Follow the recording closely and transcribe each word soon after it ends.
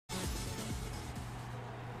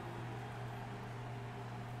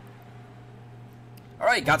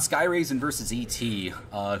Alright, got SkyRasen versus ET,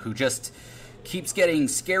 who just keeps getting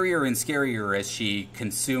scarier and scarier as she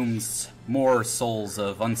consumes more souls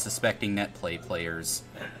of unsuspecting net play players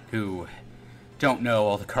who don't know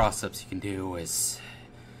all the cross-ups you can do as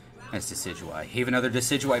Decideye. Even other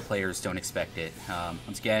Decideye players don't expect it.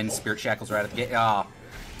 Once again, Spirit Shackle's right at the gate.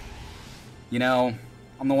 You know,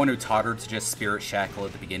 I'm the one who taught her to just Spirit Shackle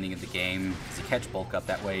at the beginning of the game, because you catch bulk up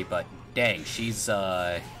that way, but dang, she's,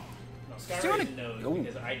 SkyRasen knows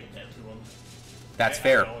because I did that to him. That's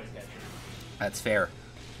fair. I always catch her. That's fair.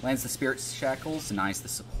 Lands the Spirit Shackles, denies the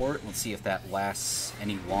support. Let's see if that lasts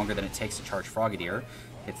any longer than it takes to charge Frogadier.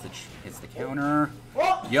 Hits the counter.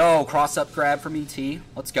 Yo, cross-up grab from ET.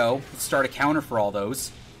 Let's go. Let's start a counter for all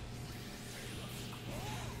those.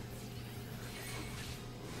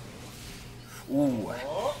 Ooh.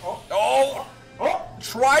 Oh!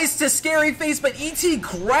 Tries to Scary Face, but ET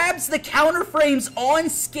grabs the counter frames on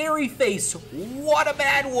Scary Face. What a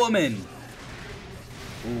bad woman!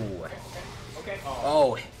 Ooh. Okay.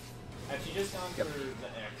 Oh. Had she just gone for the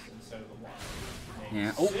X instead of the Y?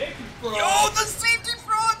 Yeah. Oh. Yo, the safety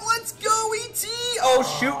frog! Let's go, ET!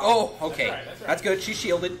 Oh, shoot. Oh, okay. That's good. She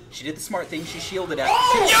shielded. She did the smart thing. She shielded out.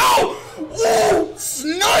 Yo! Oh!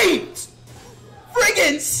 Sniped!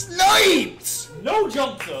 Friggin' sniped! No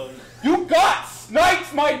jump zone! You got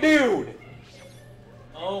sniped, my dude!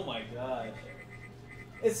 Oh my god.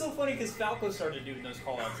 It's so funny because Falco started doing those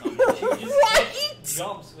callouts on me. She would just Right?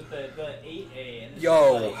 jumps with the 8A. And it's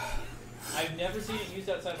Yo. like, I've never seen it used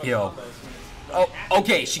outside of Yo. combos. When it's Oh,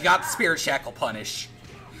 okay, she got the Spirit Shackle punish.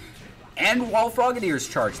 And while Frogadier's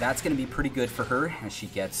charged, that's going to be pretty good for her as she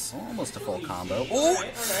gets almost a full combo. Ooh!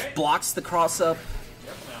 Alright. Blocks the cross-up,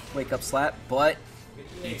 wake-up slap, but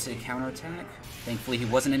needs a counterattack. Thankfully, he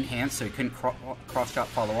wasn't enhanced, so he couldn't cross-chop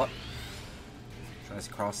follow-up. Tries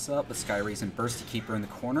to cross-up, but SkyRasen burst to keep her in the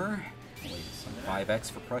corner. Wait, some 5x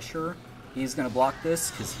for pressure. He's going to block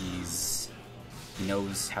this because he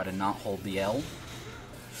knows how to not hold the L.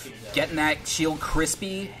 Getting that shield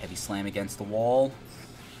crispy. Heavy slam against the wall.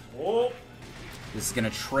 Oh. This is going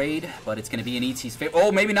to trade, but it's going to be in ET's favor.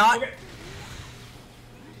 Oh, maybe not. Okay.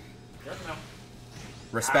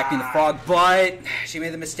 Respecting the frog, but she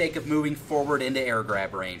made the mistake of moving forward into air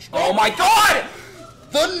grab range. Oh my god!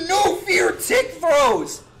 The no fear tick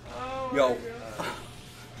throws! Oh Yo.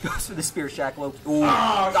 Goes for the Spirit Shackle.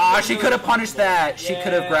 Ooh. She could have punished that. She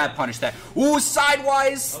could have grab punished that. Ooh,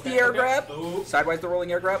 sidewise the air grab. Ooh. Sidewise the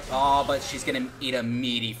rolling air grab. Oh, but she's going to eat a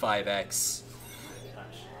meaty 5x.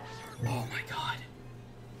 Oh my god.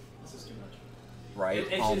 This is too much. Right?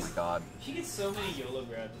 Oh my god. She gets so many YOLO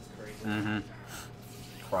grabs, it's crazy. Mm-hmm.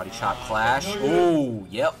 Karate chop clash. Ooh,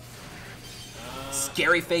 yep.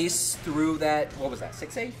 Scary Face through that. What was that?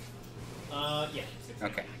 6A? Yeah. 6A.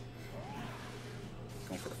 Okay.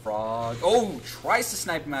 Going for the frog. Oh, tries to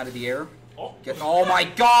snipe him out of the air. Oh my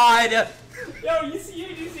god! Yo, you see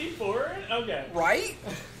ADC forward? Okay. Right?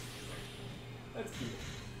 That's cute.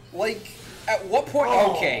 Like, at what point?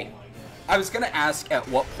 Oh, okay. my God. I was gonna ask at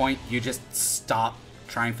what point you just stop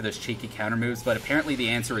trying for those cheeky counter moves, but apparently the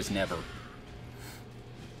answer is never.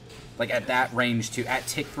 Like at that range too, at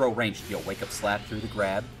tick throw range, you'll wake up slap through the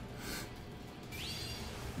grab.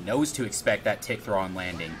 Knows to expect that tick throw on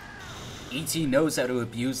landing. ET knows how to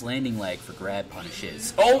abuse landing lag for grab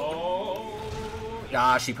punishes. Oh!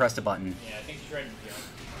 Ah, she pressed a button. Yeah, I think she's ready to go.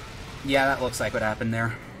 Yeah, that looks like what happened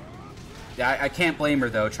there. Yeah, I can't blame her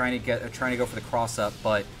though, trying to go for the cross up,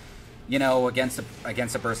 but you know, against a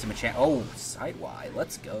burst of Machamp. Oh, side Y.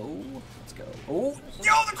 Let's go. Let's go. Oh,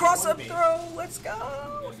 yo, the cross up throw. Let's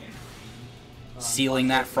go. Sealing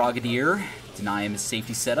that Frogadier. Deny him his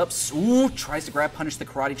safety setups. Ooh, tries to grab punish the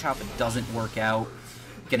karate chop. It doesn't work out.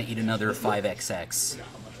 Gonna eat another 5XX.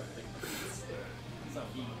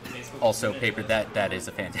 Also, paper, that is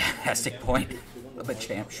a fantastic point. The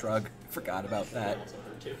Machamp shrug. Forgot about that.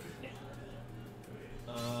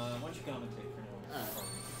 Why don't you commentate for now?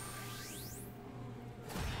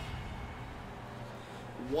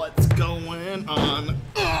 What's going on?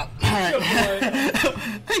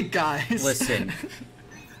 Hey guys. Listen.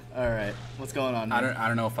 All right, what's going on? I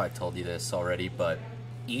don't know if I've told you this already, but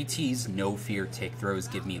ET's no fear tick throws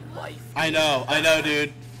give me life. I know,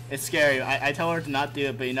 dude. It's scary. I tell her to not do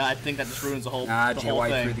it, but you know, I think that just ruins the whole JY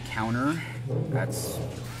thing. through the counter. That's.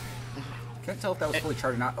 Can't tell if that was fully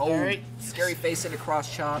charged or not. Oh, right. Scary Face into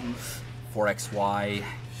cross chop. 4XY.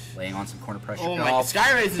 Laying on some corner pressure. Oh my!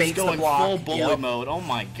 SkyRasen is going full bully mode. Oh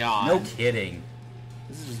my god! No kidding.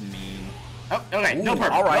 This is just mean. Oh, okay. Ooh, no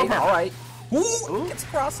purpose. All right, no all right. Ooh, gets a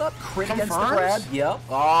cross up. Crit against the grab. Yep.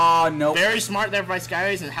 Oh no. Very smart there by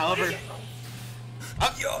SkyRasen. However,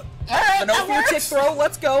 The no fear tick throw.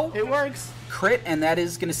 Let's go. It works. crit, and that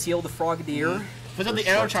is going to seal the Frogadier. Puts up the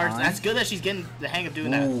arrow charge. That's good that she's getting the hang of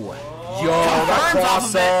doing that. Ooh. Yo, that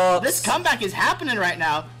cross up. This comeback is happening right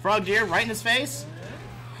now. Frogadier right in his face.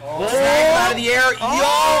 Snag out of the air.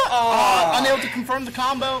 Yo! Unable to confirm the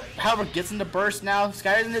combo. However, gets into burst now.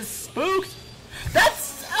 SkyRasen is spooked.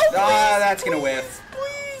 That's that's gonna whiff.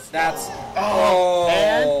 Please. That's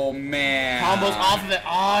man. Combos off of it.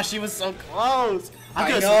 Oh, she was so close.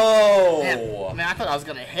 I know. Man, I thought I was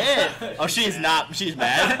gonna hit. Oh, she's not. She's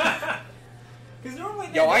mad.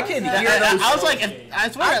 Yo, I can hear those. I was like, I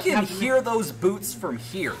swear I can hear those boots from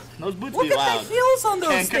here. Those boots Look be loud. at the heels on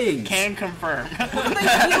those things. Can confirm. Look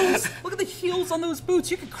at the heels. Look at the heels on those boots.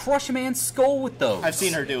 You could crush a man's skull with those. I've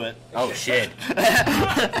seen her do it. Oh shit.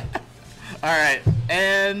 All right,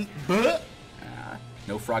 and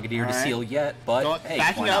no Frogadier to seal yet, but hey,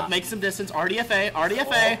 backing why up, not? make some distance. RDFA.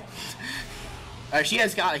 Alright, she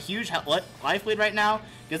has got a huge life lead right now.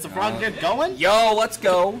 Gets the Frogadier going. Yo, let's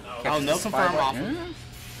go. Oh, no confirm off. Right.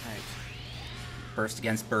 Burst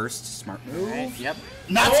against burst. Smart move. Right, yep.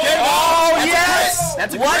 Not scared. Oh, yes!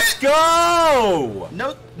 That's a let's go!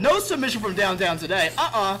 No submission from downtown today.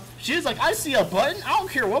 She's like, I see a button. I don't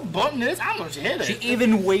care what button it is. I'm gonna hit it. She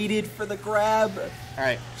even waited for the grab. All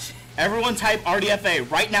right. Everyone type RDFA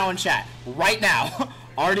right now in chat. Right now.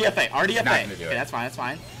 RDFA. RDFA. Not gonna do it. Okay, that's fine. That's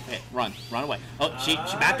fine. Okay, run away. Oh, she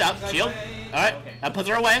backed up. Shield. All right, that puts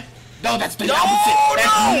her away. No, that's the opposite.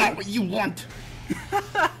 That's not what you want.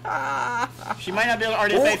 She might not be able to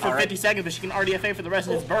RDFA for 50 seconds, but she can RDFA for the rest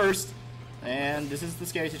of this burst. And this is the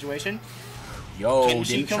scary situation. Yo, Can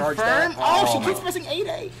she didn't charge confirm? that. Oh, she keeps pressing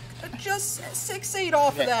 8-8. Just 6-8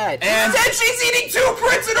 off of that. And then she's eating 2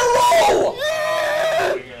 crits in a row!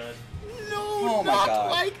 No, not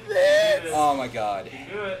like this. Oh my god.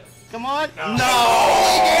 Do it. Come on.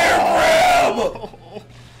 No! Air grab!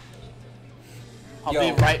 I'll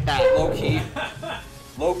be right back.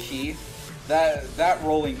 Low key, that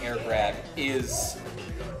rolling air grab is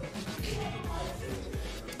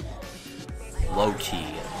low key.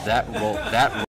 That